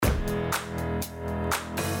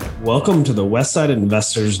Welcome to the Westside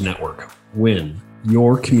Investors Network, WIN,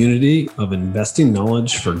 your community of investing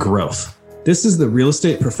knowledge for growth. This is the Real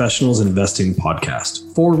Estate Professionals Investing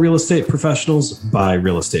Podcast for real estate professionals by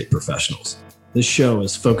real estate professionals. This show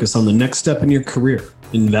is focused on the next step in your career,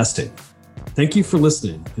 investing. Thank you for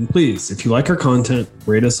listening. And please, if you like our content,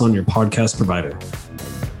 rate us on your podcast provider.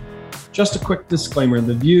 Just a quick disclaimer,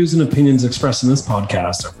 the views and opinions expressed in this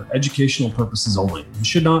podcast are for educational purposes only and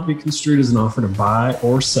should not be construed as an offer to buy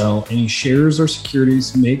or sell any shares or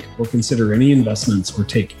securities, make or consider any investments, or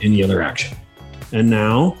take any other action. And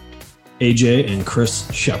now, AJ and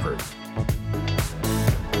Chris Shepard.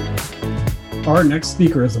 Our next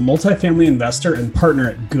speaker is a multifamily investor and partner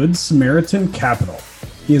at Good Samaritan Capital.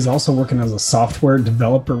 He is also working as a software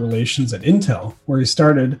developer relations at Intel, where he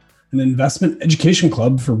started an investment education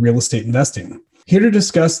club for real estate investing. Here to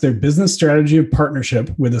discuss their business strategy of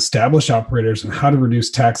partnership with established operators and how to reduce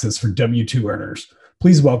taxes for W-2 earners.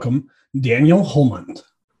 Please welcome Daniel Holmund.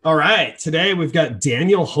 All right. Today we've got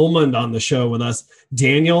Daniel Holmund on the show with us.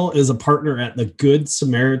 Daniel is a partner at the Good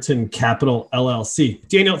Samaritan Capital LLC.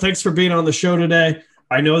 Daniel, thanks for being on the show today.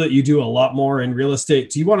 I know that you do a lot more in real estate.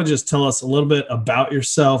 Do you want to just tell us a little bit about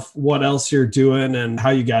yourself, what else you're doing, and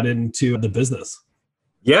how you got into the business?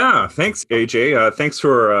 Yeah, thanks, AJ. Thanks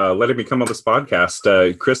for letting me come on this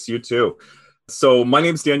podcast. Chris, you too. So my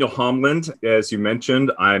name is Daniel Holmund. As you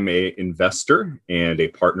mentioned, I'm an investor and a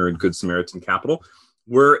partner in Good Samaritan Capital.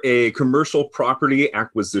 We're a commercial property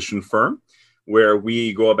acquisition firm where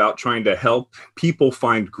we go about trying to help people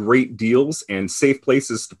find great deals and safe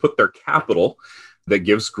places to put their capital that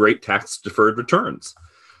gives great tax-deferred returns.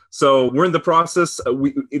 So we're in the process.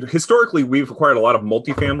 Historically, we've acquired a lot of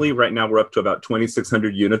multifamily. Right now, we're up to about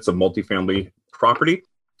 2,600 units of multifamily property.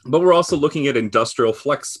 But we're also looking at industrial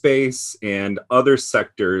flex space and other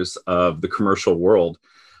sectors of the commercial world.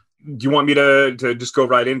 Do you want me to just go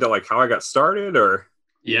right into like how I got started, or?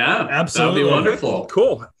 Yeah, absolutely. That'd be wonderful.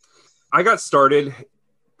 Cool. I got started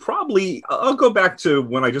I'll go back to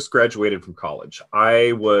when I just graduated from college.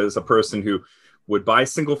 I was a person who would buy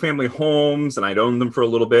single family homes, and I'd own them for a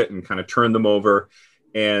little bit and kind of turn them over.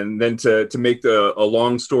 And then to make a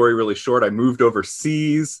long story really short, I moved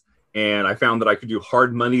overseas and I found that I could do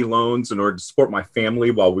hard money loans in order to support my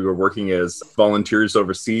family while we were working as volunteers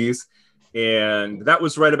overseas. And that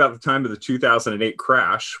was right about the time of the 2008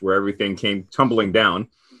 crash where everything came tumbling down.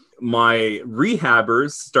 My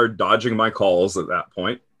rehabbers started dodging my calls at that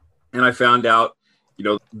point. And I found out,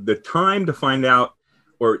 the time to find out,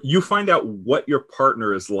 or you find out what your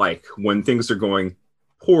partner is like when things are going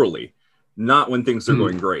poorly, not when things are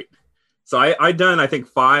going great. So I done, I think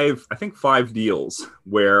five deals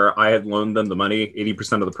where I had loaned them the money,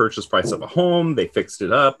 80% of the purchase price of a home. They fixed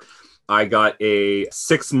it up. I got a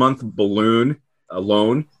 6-month balloon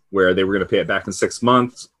loan where they were going to pay it back in 6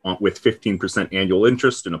 months with 15% annual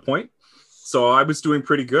interest and a point. So I was doing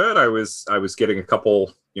pretty good. I was getting a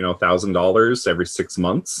couple, $1,000 every 6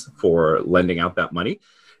 months for lending out that money.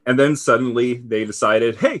 And then suddenly they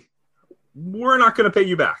decided, hey, we're not going to pay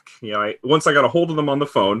you back. Once I got a hold of them on the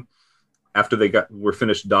phone after were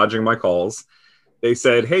finished dodging my calls, they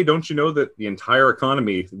said, hey, don't you know that the entire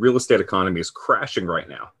economy, real estate economy, is crashing right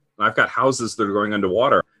now? And I've got houses that are going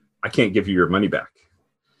underwater. I can't give you your money back.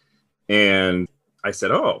 And I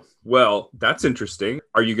said, oh, well, that's interesting.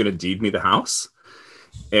 Are you going to deed me the house?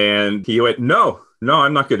 And he went, no,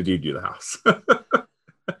 I'm not going to deed you the house.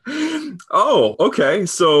 Oh, okay.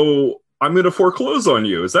 So I'm going to foreclose on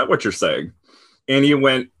you. Is that what you're saying? And he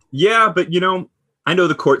went, yeah, but I know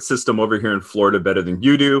the court system over here in Florida better than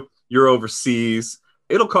you do. You're overseas.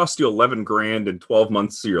 It'll cost you $11,000 in 12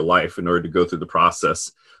 months of your life in order to go through the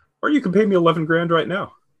process. Or you can pay me $11,000 right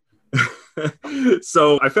now.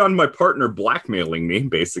 So I found my partner blackmailing me,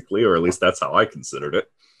 basically, or at least that's how I considered it,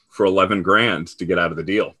 for $11,000 to get out of the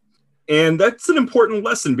deal. And that's an important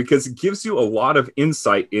lesson because it gives you a lot of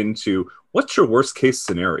insight into what's your worst case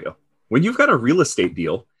scenario. When you've got a real estate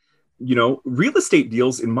deal, real estate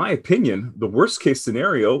deals, in my opinion, the worst case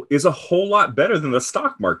scenario is a whole lot better than the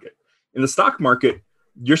stock market. In the stock market,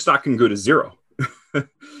 your stock can go to zero.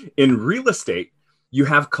 In real estate, you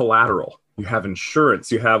have collateral. You have insurance,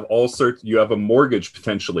 you have you have a mortgage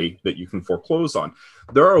potentially that you can foreclose on.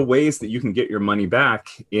 There are ways that you can get your money back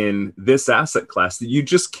in this asset class that you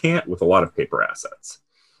just can't with a lot of paper assets.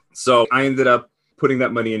 So I ended up putting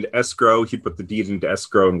that money into escrow. He put the deed into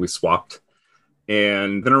escrow and we swapped.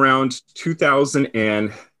 And then around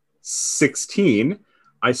 2016,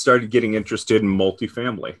 I started getting interested in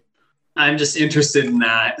multifamily. I'm just interested in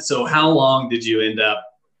that. So how long did you end up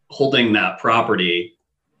holding that property?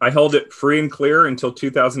 I held it free and clear until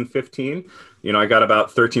 2015. I got about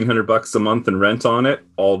 $1,300 a month in rent on it,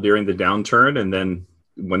 all during the downturn. And then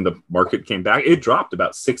when the market came back, it dropped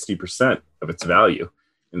about 60% of its value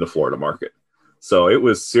in the Florida market. So it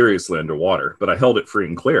was seriously underwater, but I held it free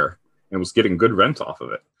and clear and was getting good rent off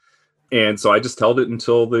of it. And so I just held it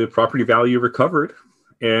until the property value recovered,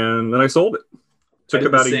 and then I sold it. Took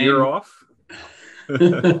about a year off.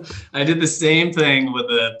 I did the same thing with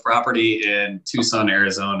a property in Tucson,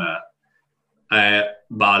 Arizona. I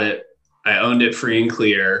bought it. I owned it free and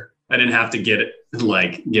clear. I didn't have to get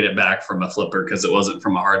it back from a flipper because it wasn't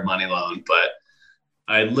from a hard money loan, but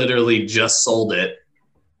I literally just sold it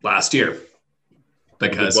last year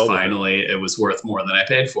because finally it was worth more than I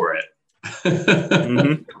paid for it.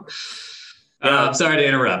 Mm-hmm. I'm sorry to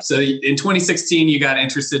interrupt. So in 2016, you got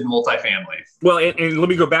interested in multifamily. Well, and let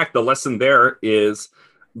me go back. The lesson there is,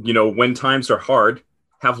 when times are hard,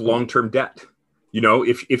 have long-term debt.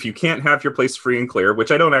 If you can't have your place free and clear,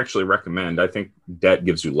 which I don't actually recommend, I think debt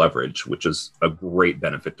gives you leverage, which is a great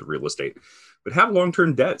benefit to real estate. But have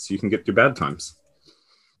long-term debt so you can get through bad times.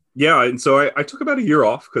 Yeah, and so I took about a year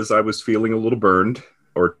off because I was feeling a little burned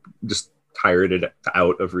or just tired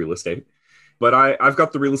out of real estate. But I've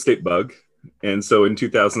got the real estate bug. And so in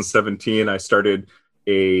 2017, I started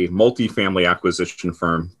a multifamily acquisition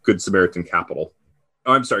firm, Good Samaritan Capital.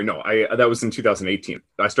 Oh, I'm sorry. No, that was in 2018.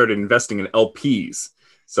 I started investing in LPs,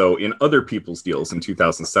 so in other people's deals in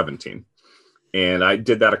 2017. And I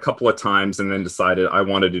did that a couple of times and then decided I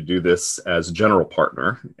wanted to do this as a general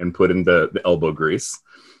partner and put in the elbow grease.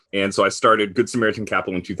 And so I started Good Samaritan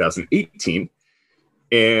Capital in 2018.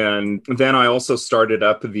 And then I also started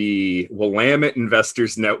up the Willamette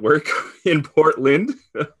Investors Network in Portland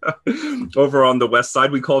over on the west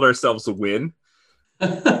side. We called ourselves a WIN.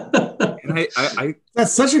 And I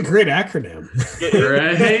that's such a great acronym.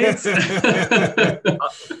 Right?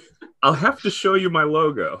 I'll have to show you my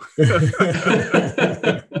logo.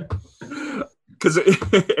 Because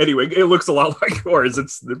anyway, it looks a lot like yours.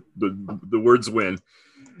 It's the words WIN.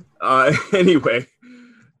 Anyway.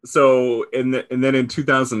 So, and then in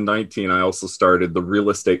 2019, I also started the real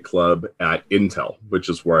estate club at Intel, which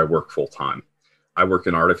is where I work full time. I work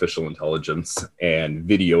in artificial intelligence and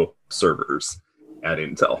video servers at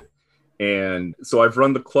Intel. And so I've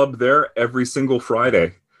run the club there every single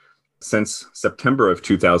Friday since September of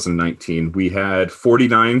 2019. We had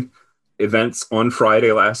 49 events on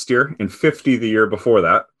Friday last year and 50 the year before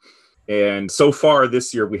that. And so far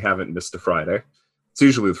this year, we haven't missed a Friday. It's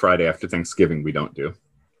usually the Friday after Thanksgiving we don't do.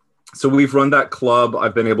 So we've run that club.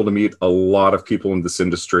 I've been able to meet a lot of people in this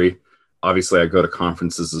industry. Obviously, I go to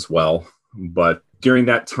conferences as well. But during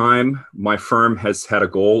that time, my firm has had a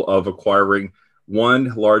goal of acquiring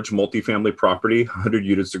one large multifamily property, 100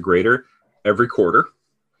 units or greater, every quarter.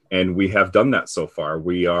 And we have done that so far.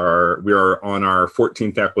 We are on our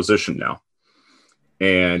 14th acquisition now.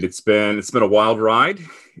 And it's been a wild ride.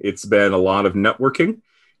 It's been a lot of networking,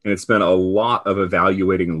 and it's been a lot of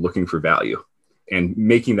evaluating and looking for value and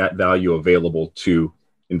making that value available to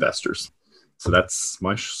investors. So that's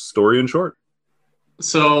my story in short.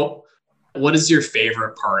 So what is your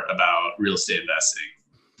favorite part about real estate investing?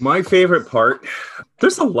 My favorite part,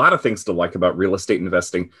 there's a lot of things to like about real estate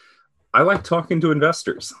investing. I like talking to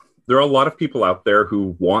investors. There are a lot of people out there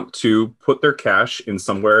who want to put their cash in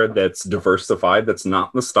somewhere that's diversified, that's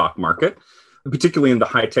not the stock market. Particularly in the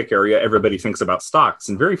high-tech area, everybody thinks about stocks,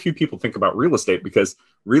 and very few people think about real estate because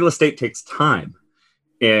real estate takes time.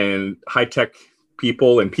 And high-tech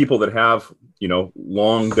people and people that have,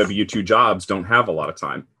 long W-2 jobs don't have a lot of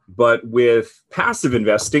time. But with passive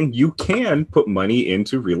investing, you can put money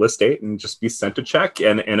into real estate and just be sent a check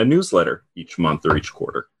and a newsletter each month or each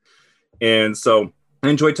quarter. And so I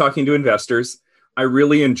enjoy talking to investors. I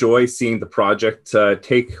really enjoy seeing the project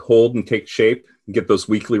take hold and take shape, and get those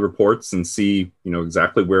weekly reports and see,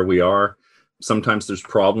 exactly where we are. Sometimes there's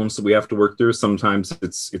problems that we have to work through. Sometimes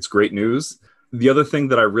it's great news. The other thing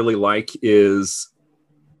that I really like is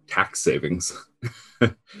tax savings.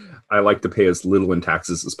 I like to pay as little in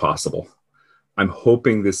taxes as possible. I'm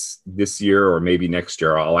hoping this year or maybe next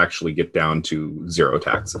year, I'll actually get down to zero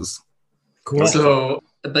taxes. Cool. So,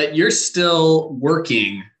 but you're still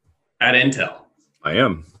working at Intel. I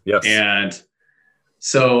am, yes. And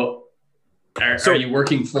so are you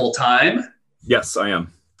working full time? Yes, I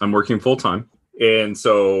am. I'm working full time. And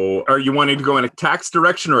so are you wanting to go in a tax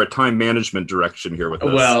direction or a time management direction here with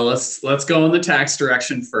this? Well, let's go in the tax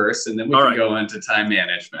direction first, and then we can go into time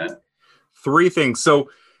management. 3 things. So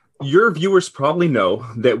your viewers probably know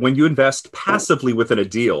that when you invest passively within a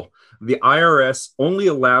deal, the IRS only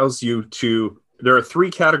allows you to There are three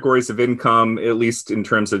categories of income, at least in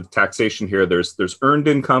terms of taxation here. There's earned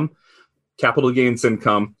income, capital gains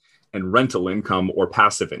income, and rental income or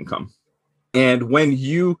passive income. And when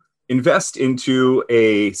you invest into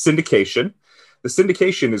a syndication, the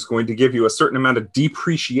syndication is going to give you a certain amount of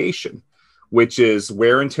depreciation, which is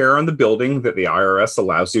wear and tear on the building that the IRS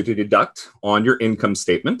allows you to deduct on your income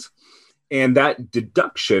statement. And that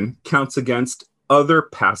deduction counts against other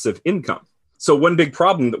passive income. So one big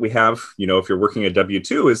problem that we have, if you're working a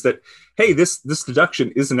W-2 is that, hey, this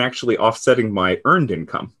deduction isn't actually offsetting my earned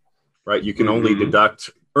income, right? You can only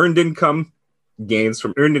deduct earned income gains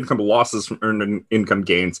from earned income losses from earned income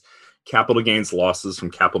gains, capital gains losses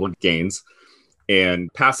from capital gains,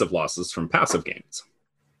 and passive losses from passive gains.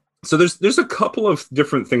 So there's a couple of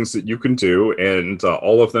different things that you can do, and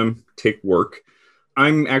all of them take work.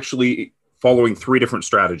 I'm actually following 3 different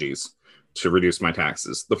strategies to reduce my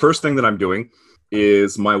taxes. The first thing that I'm doing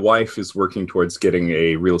is my wife is working towards getting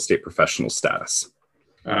a real estate professional status.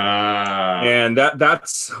 And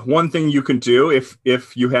that's one thing you can do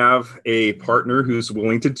if you have a partner who's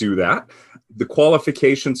willing to do that. The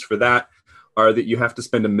qualifications for that are that you have to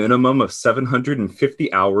spend a minimum of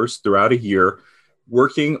 750 hours throughout a year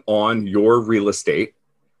working on your real estate.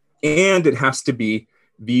 And it has to be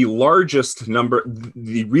the largest number,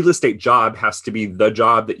 the real estate job has to be the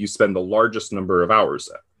job that you spend the largest number of hours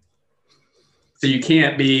at. So you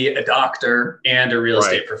can't be a doctor and a real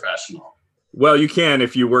estate professional. Well, you can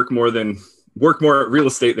if you work more at real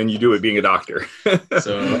estate than you do at being a doctor.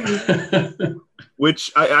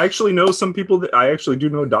 Which I actually know some people that I actually do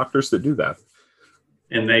know doctors that do that.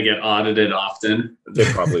 And they get audited often. They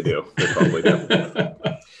probably do.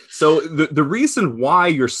 So the reason why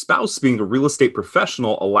your spouse being a real estate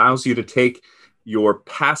professional allows you to take your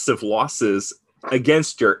passive losses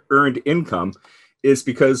against your earned income is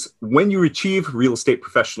because when you achieve real estate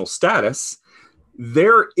professional status,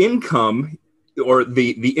 their income or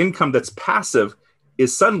the income that's passive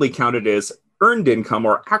is suddenly counted as earned income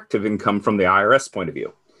or active income from the IRS point of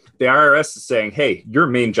view. The IRS is saying, hey, your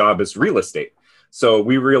main job is real estate. So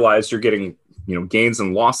we realize you're getting, gains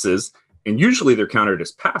and losses, and usually they're counted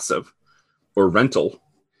as passive or rental.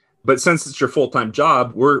 But since it's your full-time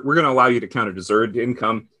job, we're going to allow you to count it as earned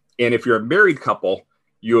income. And if you're a married couple,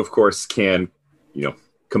 you of course can,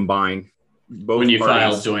 combine both when you file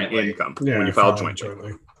parties' jointly income. Yeah, when you file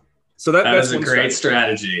jointly. So that that's is a great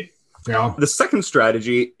strategy. Yeah. The second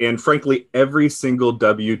strategy, and frankly, every single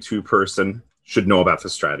W-2 person should know about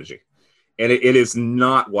this strategy. And it is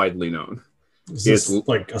not widely known. Is this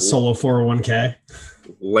like a solo 401k?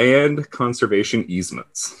 Land conservation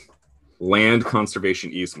easements. Land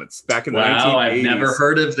conservation easements. Back in the 1980s. Wow, I've never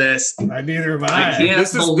heard of this. Neither have I I.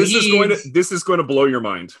 This is going to blow your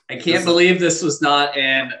mind. I can't believe this was not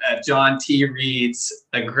in John T. Reed's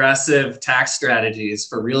Aggressive Tax Strategies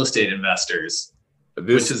for Real Estate Investors,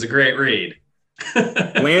 which is a great read.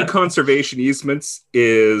 Land conservation easements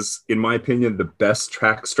is, in my opinion, the best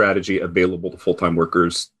tax strategy available to full-time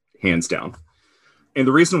workers, hands down. And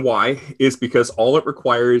the reason why is because all it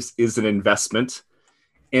requires is an investment,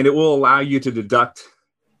 and it will allow you to deduct.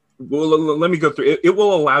 Well, let me go through it. It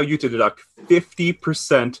will allow you to deduct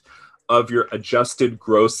 50% of your adjusted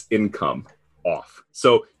gross income off.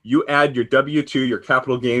 So you add your W-2, your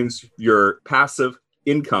capital gains, your passive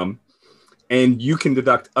income, and you can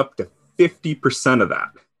deduct up to 50% of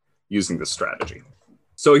that using this strategy.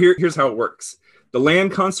 So here's how it works. The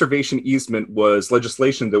land conservation easement was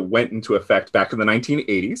legislation that went into effect back in the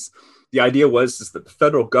 1980s. The idea was that the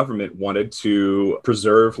federal government wanted to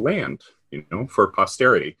preserve land, for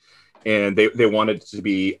posterity. And they wanted it to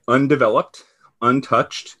be undeveloped,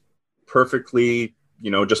 untouched, perfectly,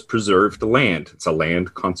 just preserved land. It's a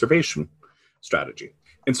land conservation strategy.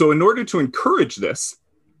 And so in order to encourage this,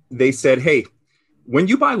 they said, hey, when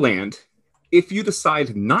you buy land, if you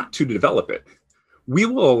decide not to develop it, we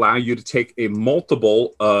will allow you to take a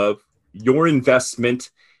multiple of your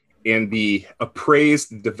investment in the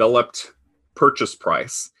appraised, developed purchase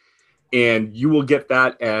price, and you will get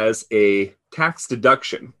that as a tax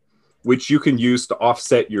deduction, which you can use to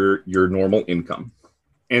offset your normal income.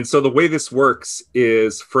 And so the way this works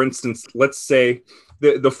is, for instance, let's say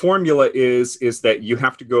the formula is that you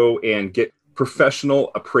have to go and get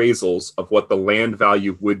professional appraisals of what the land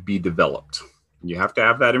value would be developed. You have to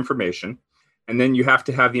have that information. And then you have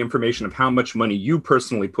to have the information of how much money you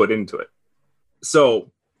personally put into it.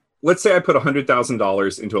 So let's say I put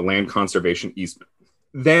 $100,000 into a land conservation easement.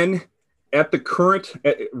 Then at the current,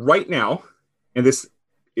 right now, and this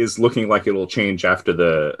is looking like it'll change after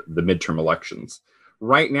the midterm elections.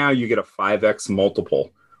 Right now, you get a 5x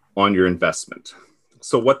multiple on your investment.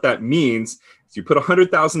 So what that means is you put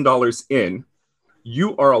 $100,000 in,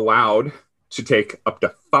 you are allowed to take up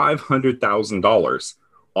to $500,000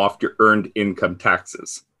 off your earned income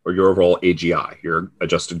taxes, or your overall AGI, your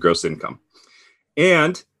adjusted gross income.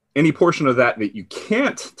 And any portion of that that you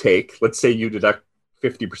can't take, let's say you deduct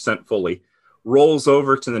 50% fully, rolls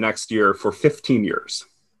over to the next year for 15 years.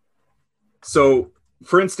 So,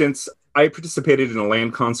 for instance, I participated in a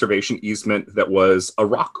land conservation easement that was a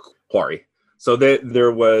rock quarry. So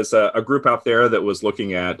there was a group out there that was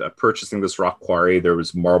looking at purchasing this rock quarry. There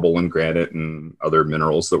was marble and granite and other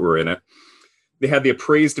minerals that were in it. They had the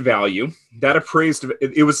appraised value.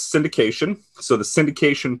 It was syndication. So the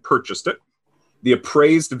syndication purchased it. The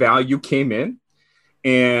appraised value came in,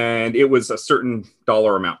 and it was a certain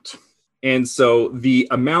dollar amount. And so the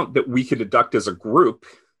amount that we could deduct as a group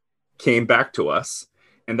came back to us,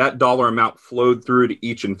 and that dollar amount flowed through to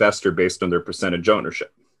each investor based on their percentage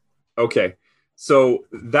ownership. Okay, so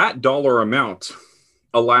that dollar amount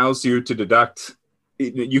allows you to deduct,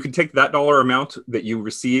 you can take that dollar amount that you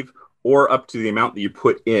receive or up to the amount that you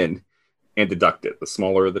put in and deduct it, the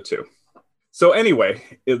smaller of the two. So anyway,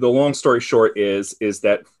 the long story short is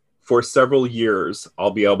that for several years,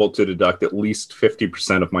 I'll be able to deduct at least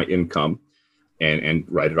 50% of my income and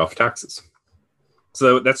write it off taxes.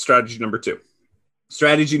 So that's strategy number 2.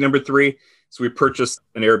 Strategy number 3 is we purchased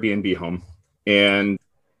an Airbnb home. And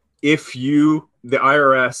if the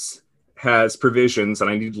IRS has provisions, and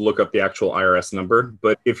I need to look up the actual IRS number,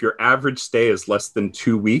 but if your average stay is less than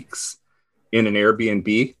 2 weeks in an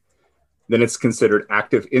Airbnb, then it's considered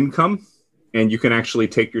active income, and you can actually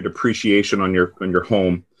take your depreciation on your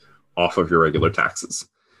home off of your regular taxes.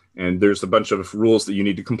 And there's a bunch of rules that you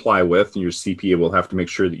need to comply with, and your CPA will have to make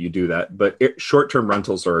sure that you do that. But short-term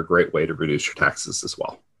rentals are a great way to reduce your taxes as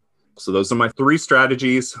well. So those are my 3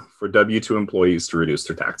 strategies for W-2 employees to reduce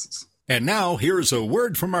their taxes. And now, here's a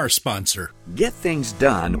word from our sponsor. Get things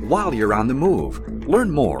done while you're on the move.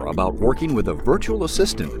 Learn more about working with a virtual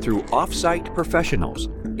assistant through Offsite Professionals.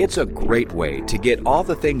 It's a great way to get all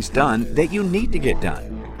the things done that you need to get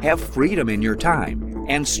done. Have freedom in your time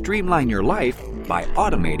and streamline your life by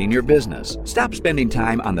automating your business. Stop spending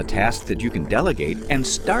time on the tasks that you can delegate and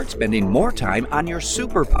start spending more time on your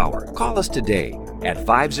superpower. Call us today at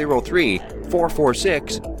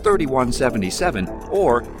 503-446-3177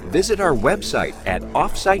 or visit our website at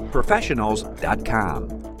offsiteprofessionals.com.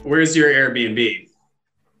 Where's your Airbnb?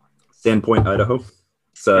 Sandpoint, Idaho.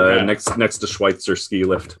 It's Okay. next to Schweitzer Ski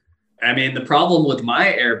Lift. I mean, the problem with my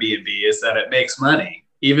Airbnb is that it makes money,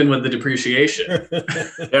 even with the depreciation.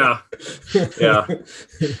 Yeah,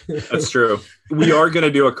 that's true. We are going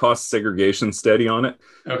to do a cost segregation study on it.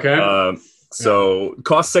 Okay. So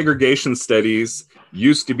cost segregation studies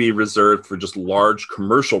used to be reserved for just large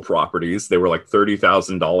commercial properties. They were like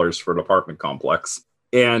 $30,000 for an apartment complex.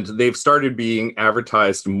 And they've started being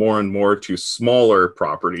advertised more and more to smaller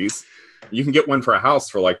properties. You can get one for a house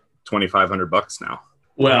for like $2,500 now.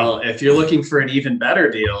 Well, if you're looking for an even better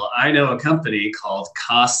deal, I know a company called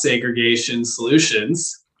Cost Segregation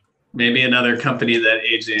Solutions, maybe another company that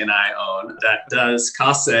AJ and I own, that does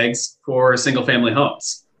cost segs for single family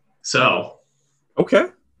homes. So, okay.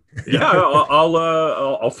 Yeah,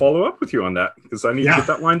 I'll follow up with you on that because I need to get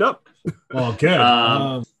that lined up. Well,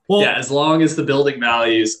 good. Yeah, as long as the building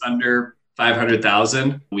value is under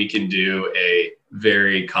 $500,000, we can do a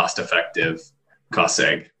very cost-effective cost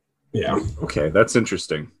seg. Yeah. Okay, that's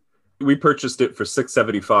interesting. We purchased it for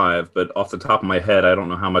 $675, but off the top of my head, I don't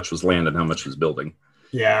know how much was land and how much was building.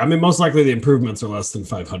 Yeah, I mean, most likely the improvements are less than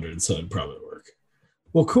 500, so it'd probably work.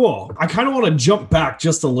 Well, cool. I kind of want to jump back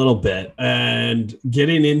just a little bit and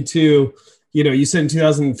getting into, you said in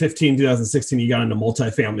 2015, 2016, you got into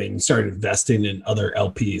multifamily and started investing in other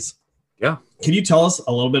LPs. Yeah. Can you tell us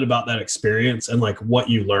a little bit about that experience and like what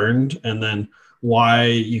you learned and then why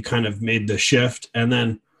you kind of made the shift? And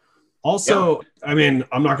then also, I mean,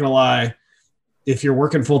 I'm not going to lie, if you're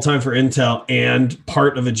working full-time for Intel and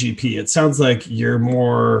part of a GP, it sounds like you're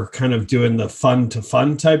more kind of doing the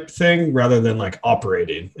fun-to-fun type thing rather than like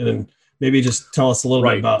operating. And then maybe just tell us a little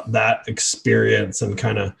bit about that experience and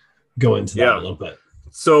kind of go into that a little bit.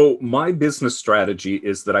 So my business strategy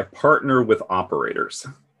is that I partner with operators.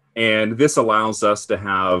 And this allows us to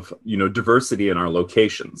have, diversity in our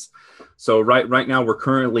locations. So right now, we're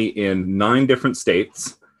currently in 9 different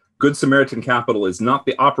states. Good Samaritan Capital is not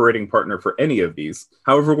the operating partner for any of these.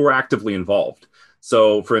 However, we're actively involved.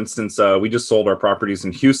 So, for instance, we just sold our properties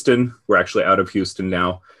in Houston. We're actually out of Houston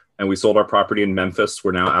now. And we sold our property in Memphis.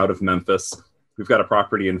 We're now out of Memphis. We've got a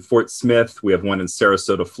property in Fort Smith. We have one in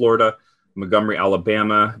Sarasota, Florida, Montgomery,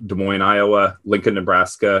 Alabama, Des Moines, Iowa, Lincoln,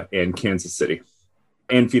 Nebraska, and Kansas City,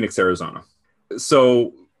 and Phoenix, Arizona.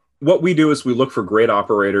 So What we do is we look for great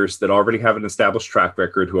operators that already have an established track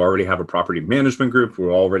record, who already have a property management group,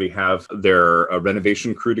 who already have their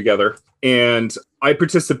renovation crew together. And I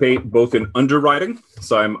participate both in underwriting.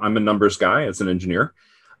 So I'm a numbers guy as an engineer.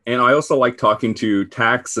 And I also like talking to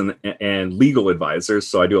tax and legal advisors.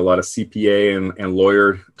 So I do a lot of CPA and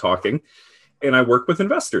lawyer talking. And I work with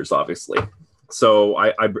investors, obviously. So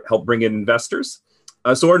I help bring in investors.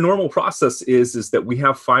 So our normal process is that we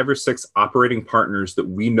have 5 or 6 operating partners that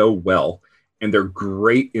we know well, and they're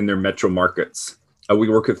great in their metro markets. We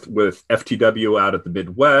work with FTW out of the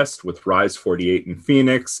Midwest, with Rise 48 in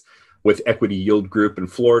Phoenix, with Equity Yield Group in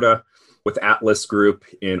Florida, with Atlas Group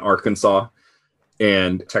in Arkansas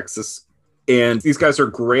and Texas. And these guys are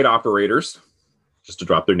great operators, just to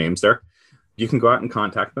drop their names there. You can go out and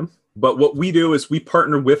contact them. But what we do is we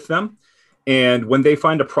partner with them. And when they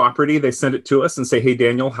find a property, they send it to us and say, hey,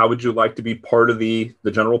 Daniel, how would you like to be part of the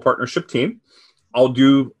general partnership team? I'll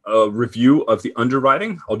do a review of the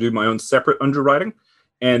underwriting. I'll do my own separate underwriting.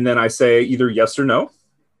 And then I say either yes or no.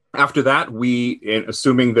 After that,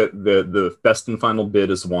 assuming that the best and final bid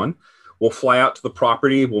is won, we'll fly out to the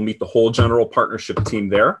property. We'll meet the whole general partnership team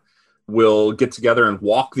there. We'll get together and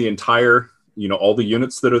walk the entire all the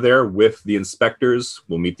units that are there with the inspectors.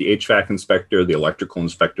 We'll meet the HVAC inspector, the electrical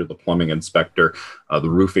inspector, the plumbing inspector, the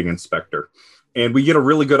roofing inspector. And we get a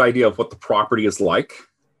really good idea of what the property is like.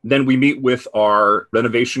 Then we meet with our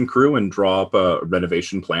renovation crew and draw up a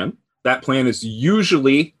renovation plan. That plan is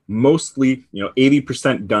usually mostly,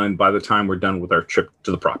 80% done by the time we're done with our trip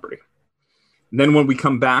to the property. And then when we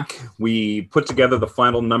come back, we put together the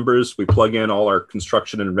final numbers. We plug in all our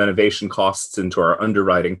construction and renovation costs into our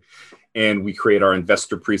underwriting, and we create our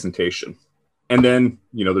investor presentation. And then,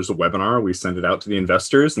 there's a webinar. We send it out to the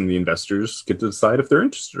investors, and the investors get to decide if they're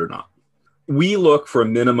interested or not. We look for a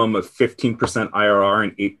minimum of 15% IRR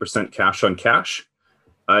and 8% cash on cash.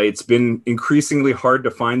 It's been increasingly hard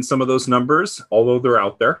to find some of those numbers, although they're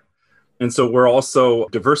out there. And so we're also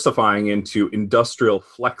diversifying into industrial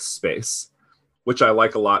flex space, which I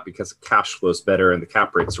like a lot because cash flows better and the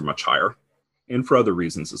cap rates are much higher, and for other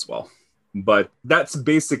reasons as well. But that's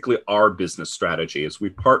basically our business strategy, is we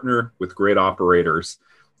partner with great operators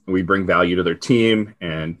and we bring value to their team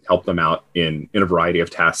and help them out in a variety of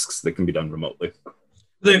tasks that can be done remotely.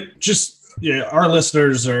 Our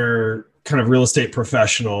listeners are kind of real estate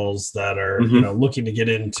professionals that are, looking to get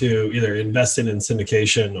into either investing in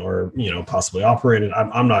syndication or, possibly operating.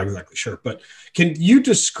 I'm not exactly sure, but can you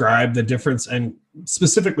describe the difference, and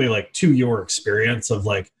specifically to your experience of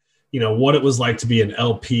what it was like to be an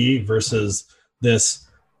LP versus this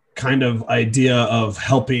kind of idea of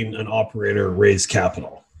helping an operator raise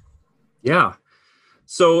capital? Yeah.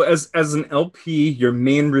 So as an LP, your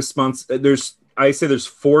main response, there's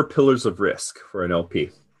 4 pillars of risk for an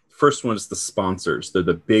LP. First one is the sponsors. They're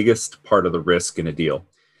the biggest part of the risk in a deal.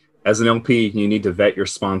 As an LP, you need to vet your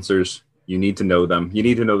sponsors. You need to know them. You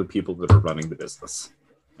need to know the people that are running the business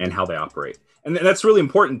and how they operate. And that's really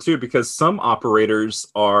important too, because some operators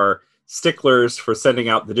are sticklers for sending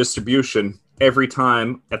out the distribution every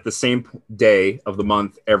time at the same day of the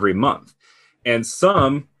month, every month. And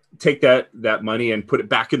some take that money and put it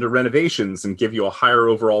back into renovations and give you a higher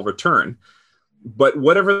overall return. But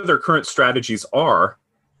whatever their current strategies are,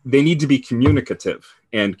 they need to be communicative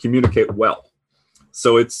and communicate well.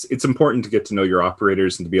 So it's important to get to know your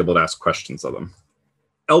operators and to be able to ask questions of them.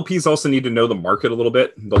 LPs also need to know the market a little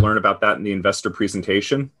bit. They'll learn about that in the investor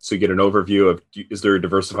presentation. So you get an overview of, is there a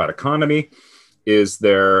diversified economy? Is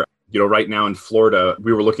there, right now in Florida,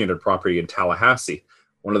 we were looking at a property in Tallahassee.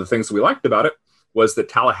 One of the things we liked about it was that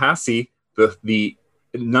Tallahassee, the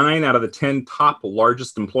 9 out of the 10 top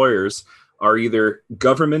largest employers are either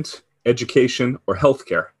government, education, or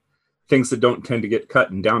healthcare, things that don't tend to get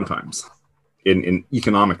cut in downtimes, in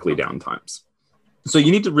economically downtimes. So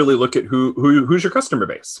you need to really look at who's your customer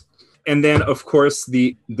base. And then, of course,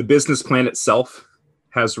 the business plan itself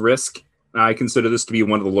has risk. I consider this to be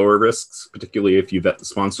one of the lower risks, particularly if you vet the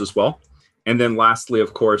sponsors well. And then lastly,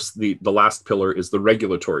 of course, the last pillar is the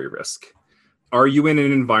regulatory risk. Are you in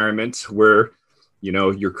an environment where,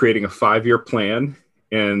 you're creating a 5-year plan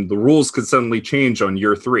and the rules could suddenly change on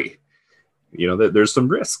year 3? There's some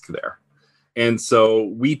risk there. And so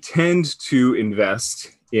we tend to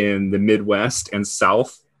invest in the Midwest and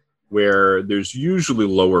South, where there's usually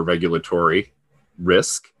lower regulatory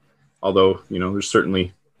risk, although, there's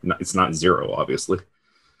certainly it's not zero, obviously.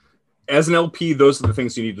 As an LP, those are the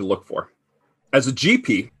things you need to look for. As a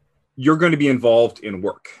GP, you're going to be involved in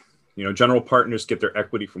work. General partners get their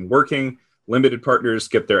equity from working, limited partners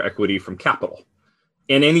get their equity from capital.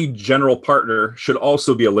 And any general partner should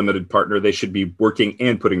also be a limited partner. They should be working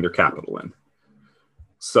and putting their capital in.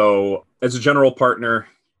 So as a general partner,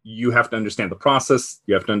 you have to understand the process.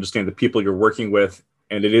 You have to understand the people you're working with.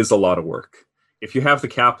 And it is a lot of work. If you have the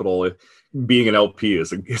capital, being an LP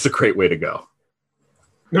is a great way to go.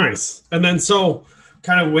 Nice. And then so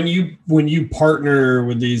kind of when you partner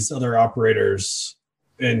with these other operators,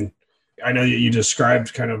 and I know that you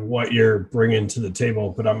described kind of what you're bringing to the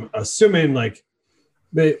table, but I'm assuming like,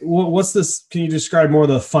 what's this? Can you describe more of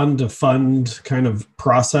the fund to fund kind of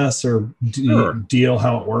process or deal,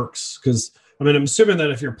 how it works? Because I mean, I'm assuming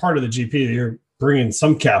that if you're part of the GP, you're bringing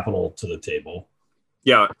some capital to the table.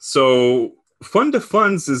 Yeah. So fund to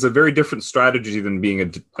funds is a very different strategy than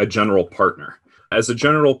being a general partner. As a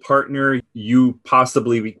general partner, you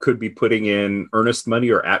possibly could be putting in earnest money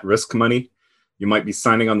or at-risk money. You might be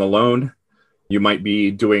signing on the loan. You might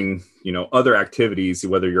be doing, other activities,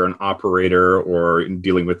 whether you're an operator or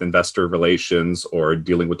dealing with investor relations or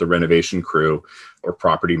dealing with the renovation crew or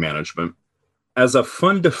property management. As a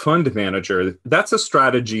fund-to-fund manager, that's a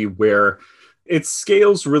strategy where it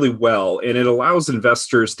scales really well and it allows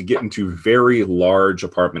investors to get into very large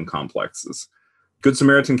apartment complexes. Good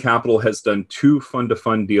Samaritan Capital has done 2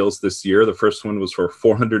 fund-to-fund deals this year. The first one was for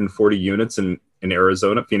 440 units in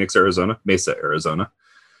Arizona, Phoenix, Arizona, Mesa, Arizona.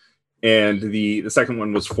 And the second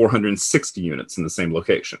one was 460 units in the same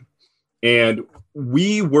location. And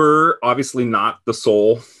we were obviously not the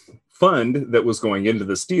sole fund that was going into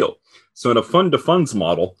this deal. So in a fund-to-funds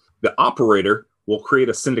model, the operator will create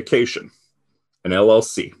a syndication, an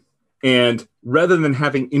LLC. And rather than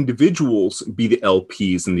having individuals be the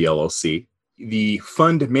LPs in the LLC, the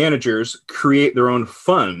fund managers create their own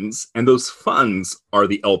funds, and those funds are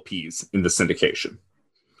the LPs in the syndication.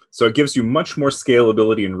 So it gives you much more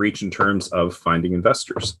scalability and reach in terms of finding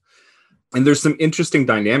investors. And there's some interesting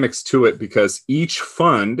dynamics to it because each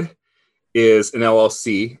fund is an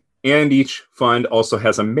LLC and each fund also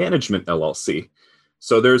has a management LLC.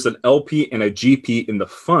 So there's an LP and a GP in the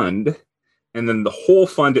fund, and then the whole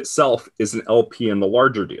fund itself is an LP in the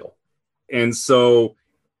larger deal. And so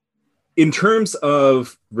in terms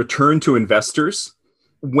of return to investors,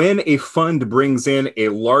 when a fund brings in a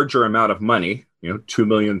larger amount of money, $2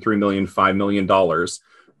 million, $3 million, $5 million,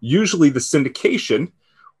 usually the syndication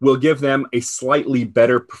will give them a slightly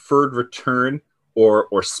better preferred return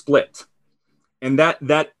or split. And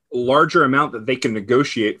that larger amount that they can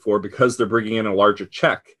negotiate for because they're bringing in a larger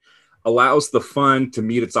check allows the fund to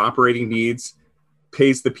meet its operating needs,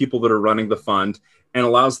 pays the people that are running the fund, and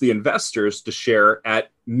allows the investors to share at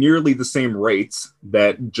nearly the same rates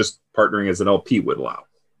that just partnering as an LP would allow.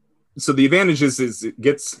 So the advantage is it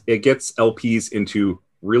gets LPs into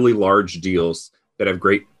really large deals that have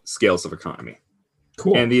great scales of economy.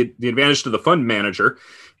 Cool. And the advantage to the fund manager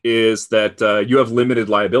is that you have limited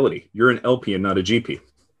liability. You're an LP and not a GP.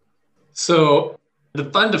 So the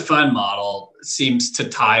fund-to-fund model seems to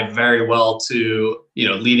tie very well to,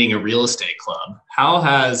 leading a real estate club. How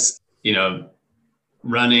has,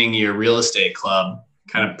 running your real estate club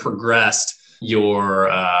kind of progressed your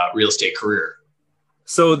real estate career?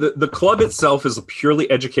 So the club itself is a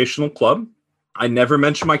purely educational club. I never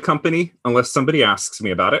mention my company unless somebody asks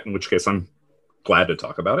me about it, in which case I'm glad to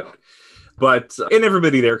talk about it. But and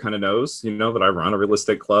everybody there kind of knows, that I run a real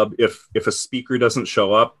estate club. If a speaker doesn't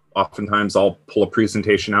show up, oftentimes I'll pull a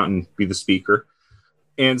presentation out and be the speaker.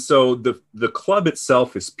 And so the club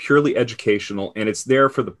itself is purely educational, and it's there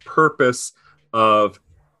for the purpose of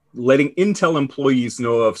letting Intel employees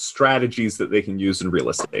know of strategies that they can use in real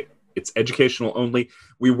estate. It's educational only.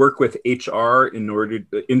 We work with Intel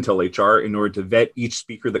HR in order to vet each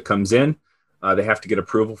speaker that comes in. They have to get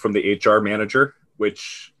approval from the HR manager,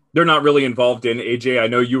 which they're not really involved in. AJ, I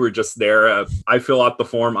know you were just there. I fill out the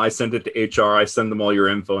form. I send it to HR. I send them all your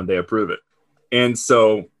info and they approve it. And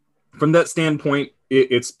so from that standpoint,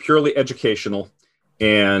 it's purely educational.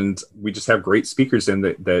 And we just have great speakers in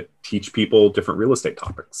that teach people different real estate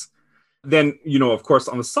topics. Then, of course,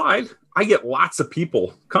 on the side, I get lots of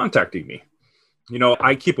people contacting me.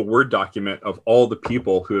 I keep a Word document of all the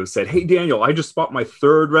people who have said, "Hey, Daniel, I just bought my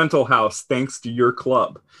 3rd rental house thanks to your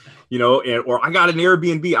club." Or I got an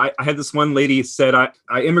Airbnb. I had this one lady said,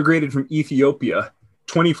 I immigrated from Ethiopia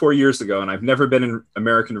 24 years ago, and I've never been in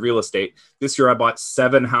American real estate. This year, I bought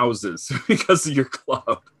 7 houses because of your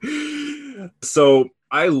club. So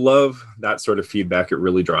I love that sort of feedback. It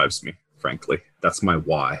really drives me, frankly. That's my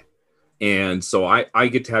why. And so I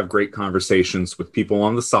get to have great conversations with people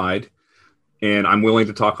on the side, and I'm willing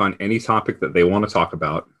to talk on any topic that they want to talk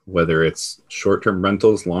about, whether it's short-term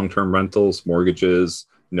rentals, long-term rentals, mortgages,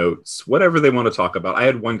 notes, whatever they want to talk about. I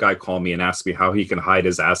had one guy call me and ask me how he can hide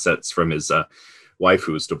his assets from his wife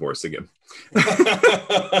who's divorcing him.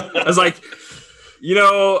 I was like,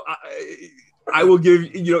 I will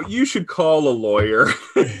give you should call a lawyer.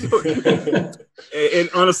 And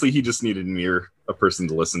honestly, he just needed a person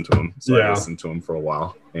to listen to him. So I listened to him for a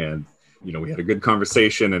while, and we had a good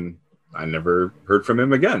conversation, and I never heard from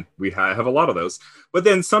him again. I have a lot of those, but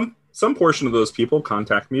then some portion of those people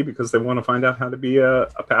contact me because they want to find out how to be a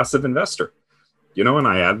passive investor, and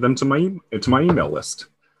I add them to my email list,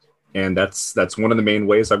 and that's one of the main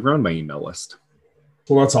ways I've grown my email list.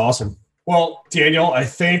 Well, that's awesome. Well, Daniel, I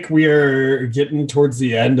think we are getting towards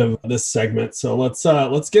the end of this segment, so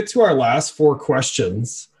let's get to our last 4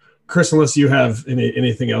 questions. Chris, unless you have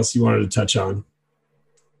anything else you wanted to touch on.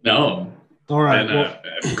 No. All right.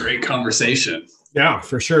 And great conversation. Yeah,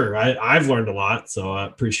 for sure. I've learned a lot, so I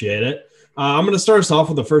appreciate it. I'm going to start us off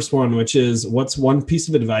with the first one, which is, what's one piece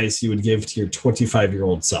of advice you would give to your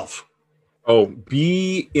 25-year-old self? Oh,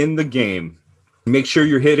 be in the game. Make sure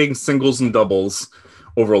you're hitting singles and doubles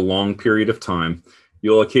over a long period of time.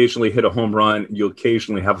 You'll occasionally hit a home run. You'll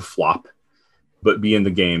occasionally have a flop, but be in the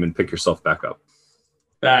game and pick yourself back up.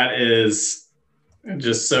 That is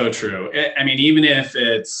just so true. I mean, even if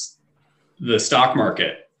it's the stock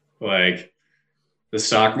market, like the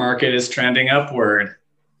stock market is trending upward,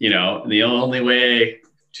 the only way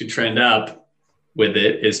to trend up with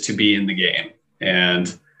it is to be in the game.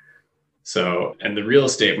 And the real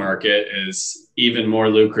estate market is even more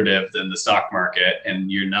lucrative than the stock market,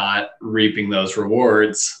 and you're not reaping those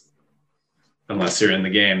rewards unless you're in the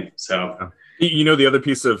game. So, the other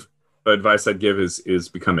piece of advice I'd give is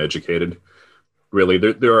become educated. Really,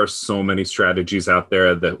 there are so many strategies out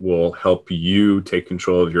there that will help you take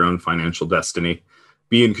control of your own financial destiny,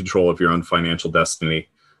 be in control of your own financial destiny.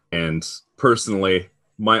 And personally,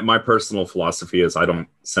 my personal philosophy is I don't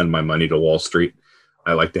send my money to Wall Street.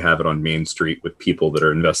 I like to have it on Main Street with people that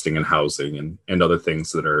are investing in housing and other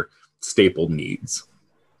things that are staple needs.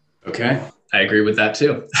 Okay, I agree with that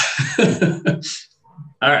too.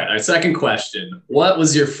 All right, our second question. What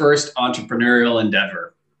was your first entrepreneurial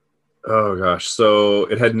endeavor? Oh, gosh. So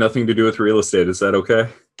it had nothing to do with real estate. Is that okay?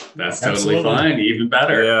 That's totally fine. Even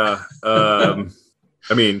better. Yeah.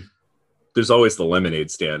 I mean, there's always the lemonade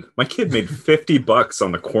stand. My kid made $50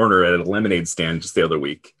 on the corner at a lemonade stand just the other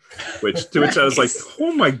week, which I was like,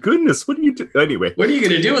 oh my goodness, what are you doing? Anyway. What are you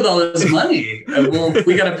going to do with all this money? Well,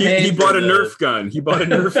 we got to pay. He bought a Nerf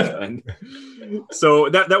gun. So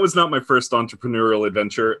that was not my first entrepreneurial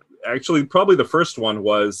adventure. Actually, probably the first one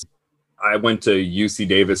was I went to UC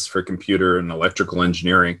Davis for computer and electrical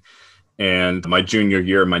engineering. And my junior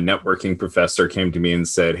year, my networking professor came to me and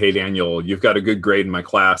said, hey, Daniel, you've got a good grade in my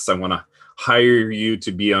class. I want to hire you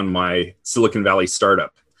to be on my Silicon Valley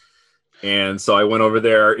startup. And so I went over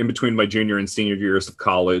there in between my junior and senior years of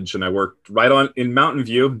college, and I worked in Mountain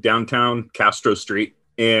View, downtown Castro Street.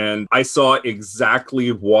 And I saw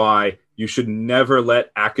exactly why you should never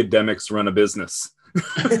let academics run a business.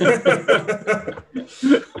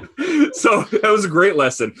 So that was a great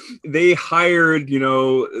lesson. They hired,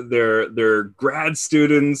 their grad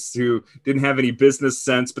students who didn't have any business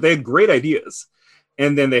sense, but they had great ideas.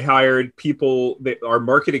 And then they hired people that our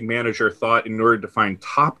marketing manager thought in order to find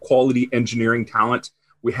top quality engineering talent,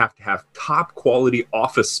 we have to have top quality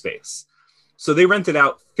office space. So they rented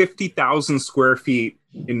out 50,000 square feet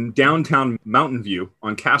in downtown Mountain View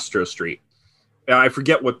on Castro Street. I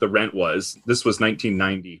forget what the rent was. This was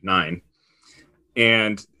 1999.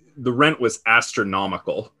 And the rent was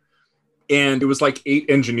astronomical. And it was like 8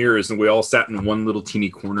 engineers, and we all sat in one little teeny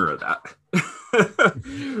corner of that.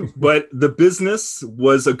 But the business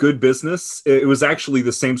was a good business. It was actually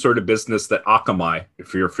the same sort of business that Akamai,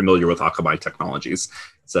 if you're familiar with Akamai Technologies,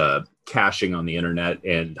 it's caching on the internet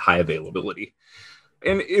and high availability.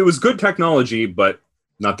 And it was good technology, but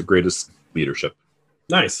not the greatest leadership.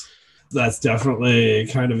 Nice. That's definitely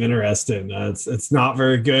kind of interesting. It's not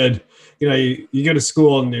very good. You go to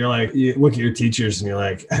school and you're like, you look at your teachers and you're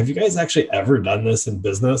like, have you guys actually ever done this in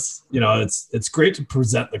business? It's great to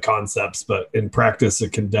present the concepts, but in practice,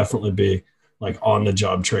 it can definitely be like on the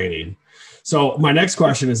job training. So my next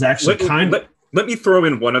question is actually let me throw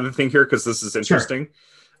in one other thing here, because this is interesting. Sure.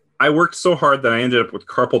 I worked so hard that I ended up with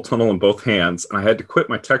carpal tunnel in both hands, and I had to quit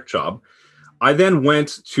my tech job. I then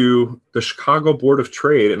went to the Chicago Board of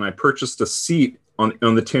Trade and I purchased a seat on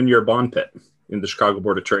the 10-year bond pit in the Chicago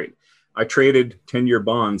Board of Trade. I traded 10-year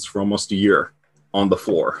bonds for almost a year on the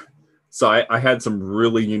floor. So I had some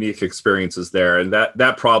really unique experiences there. And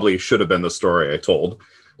that probably should have been the story I told.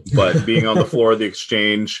 But being on the floor of the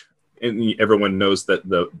exchange, and everyone knows that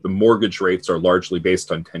the mortgage rates are largely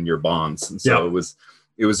based on 10-year bonds. And so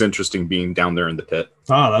it was interesting being down there in the pit.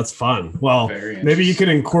 Oh, that's fun. Well, maybe you can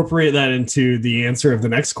incorporate that into the answer of the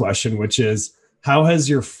next question, which is, how has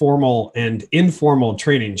your formal and informal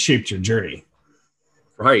training shaped your journey?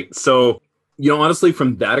 Right. So, honestly,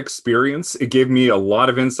 from that experience, it gave me a lot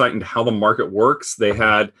of insight into how the market works. They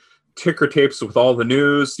had ticker tapes with all the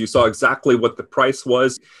news. You saw exactly what the price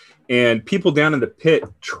was. And people down in the pit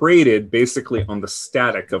traded basically on the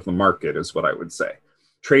static of the market, is what I would say.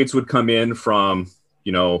 Trades would come in from,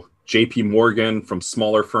 JP Morgan, from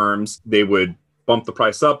smaller firms. They would bump the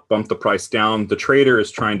price up, bump the price down. The trader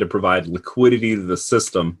is trying to provide liquidity to the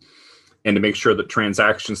system and to make sure that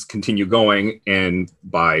transactions continue going, and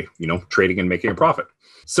by, trading and making a profit.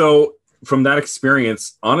 So from that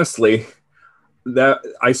experience, honestly, that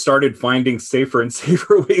I started finding safer and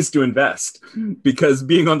safer ways to invest, because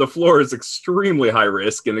being on the floor is extremely high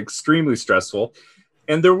risk and extremely stressful.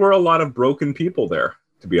 And there were a lot of broken people there,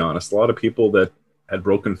 to be honest, a lot of people that had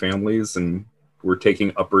broken families and were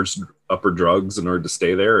taking upper drugs in order to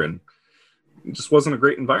stay there. And it just wasn't a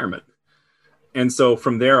great environment. And so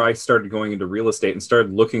from there, I started going into real estate and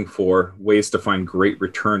started looking for ways to find great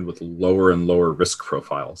return with lower and lower risk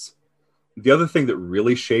profiles. The other thing that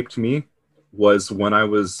really shaped me was when I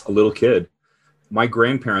was a little kid. My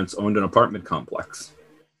grandparents owned an apartment complex.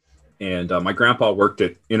 And my grandpa worked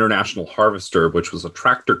at International Harvester, which was a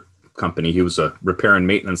tractor company. He was a repair and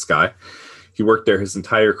maintenance guy. He worked there his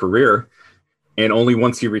entire career. And only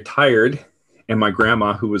once he retired, and my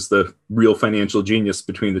grandma, who was the real financial genius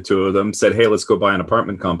between the two of them, said, hey, let's go buy an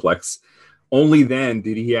apartment complex. Only then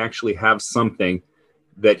did he actually have something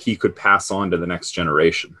that he could pass on to the next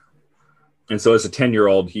generation. And so as a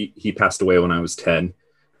 10-year-old, he passed away when I was 10.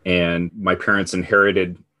 And my parents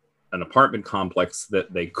inherited an apartment complex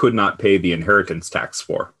that they could not pay the inheritance tax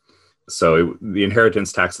for. So the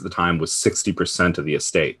inheritance tax at the time was 60% of the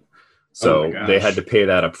estate. So they had to pay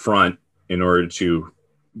that up front in order to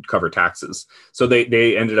cover taxes. So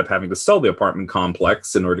they ended up having to sell the apartment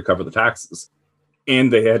complex in order to cover the taxes.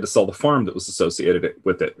 And they had to sell the farm that was associated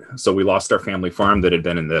with it. So we lost our family farm that had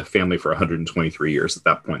been in the family for 123 years at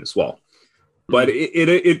that point as well. But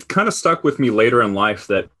it kind of stuck with me later in life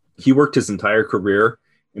that he worked his entire career,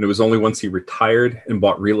 and it was only once he retired and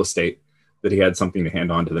bought real estate that he had something to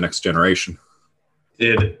hand on to the next generation.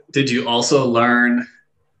 Did you also learn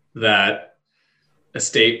that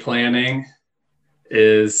estate planning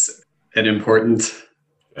is an important?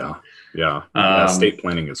 Yeah. Estate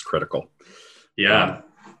planning is critical. Yeah.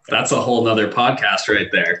 That's a whole nother podcast right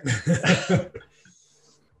there.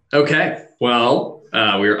 Okay. Well,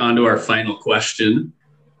 we're on to our final question.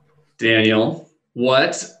 Daniel,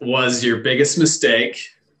 what was your biggest mistake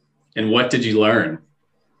and what did you learn?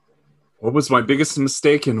 What was my biggest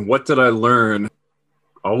mistake and what did I learn?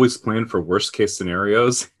 Always plan for worst case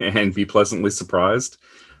scenarios and be pleasantly surprised.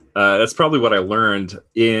 That's probably what I learned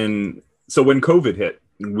so when COVID hit,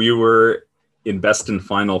 we were in best and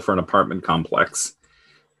final for an apartment complex,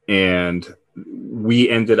 and we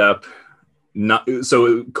ended up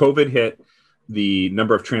so COVID hit, the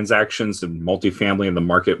number of transactions in multifamily in the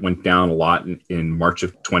market went down a lot in March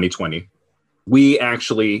of 2020. We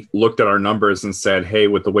actually looked at our numbers and said, hey,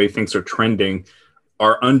 with the way things are trending,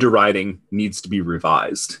 our underwriting needs to be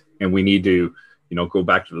revised. And we need to, go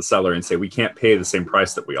back to the seller and say, we can't pay the same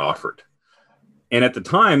price that we offered. And at the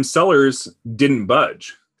time, sellers didn't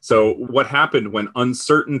budge. So what happened when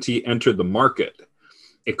uncertainty entered the market?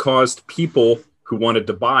 It caused people who wanted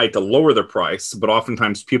to buy to lower their price, but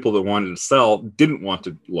oftentimes people that wanted to sell didn't want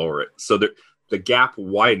to lower it. So the gap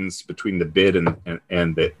widens between the bid and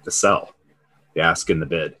the sell, the ask and the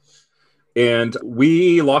bid. And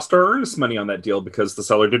we lost our earnest money on that deal because the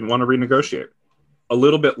seller didn't want to renegotiate. A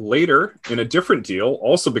little bit later, in a different deal,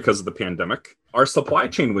 also because of the pandemic, our supply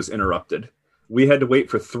chain was interrupted. We had to wait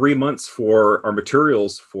for 3 months for our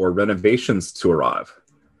materials for renovations to arrive,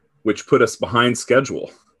 which put us behind schedule.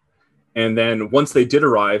 And then once they did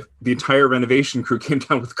arrive, the entire renovation crew came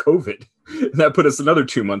down with COVID. That put us another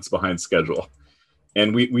 2 months behind schedule.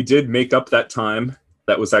 And we did make up that time.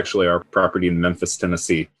 That was actually our property in Memphis,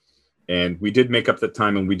 Tennessee. And we did make up that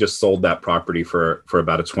time, and we just sold that property for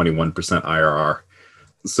about a 21% IRR.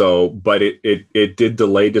 So, but it did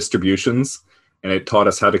delay distributions, and it taught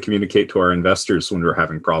us how to communicate to our investors when we were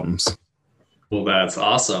having problems. Well, that's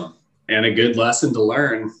awesome. And a good lesson to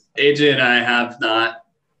learn. AJ and I have not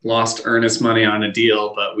lost earnest money on a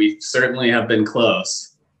deal, but we certainly have been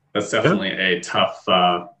close. That's definitely a tough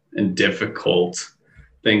and difficult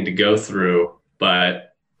thing to go through.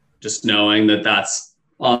 But just knowing that that's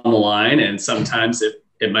on the line, and sometimes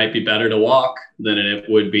it might be better to walk than it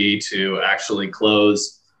would be to actually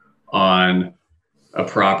close on a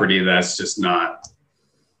property that's just not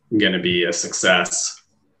going to be a success.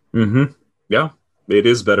 Mm-hmm. Yeah, it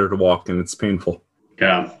is better to walk, and it's painful.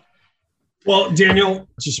 Yeah. Well, Daniel,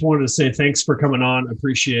 just wanted to say thanks for coming on.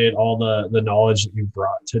 Appreciate all the knowledge that you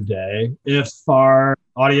brought today. If our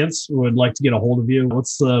audience would like to get a hold of you,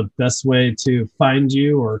 what's the best way to find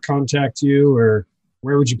you or contact you, or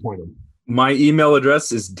where would you point them? My email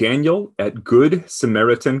address is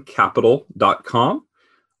daniel@goodsamaritancapital.com,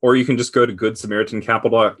 or you can just go to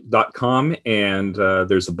goodsamaritancapital.com and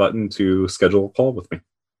there's a button to schedule a call with me.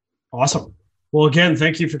 Awesome. Well, again,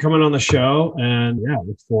 thank you for coming on the show, and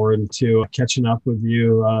look forward to catching up with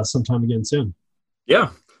you sometime again soon.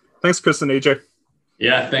 Yeah. Thanks, Chris and AJ.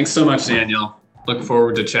 Yeah, thanks so much, Daniel. Look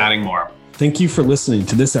forward to chatting more. Thank you for listening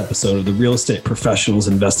to this episode of the Real Estate Professionals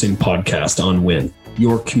Investing Podcast on Win,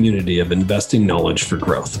 your community of investing knowledge for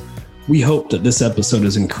growth. We hope that this episode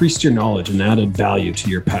has increased your knowledge and added value to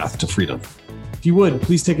your path to freedom. If you would,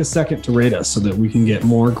 please take a second to rate us so that we can get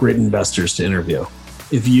more great investors to interview.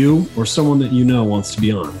 If you or someone that you know wants to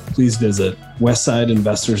be on, please visit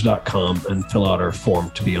westsideinvestors.com and fill out our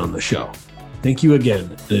form to be on the show. Thank you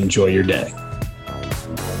again and enjoy your day.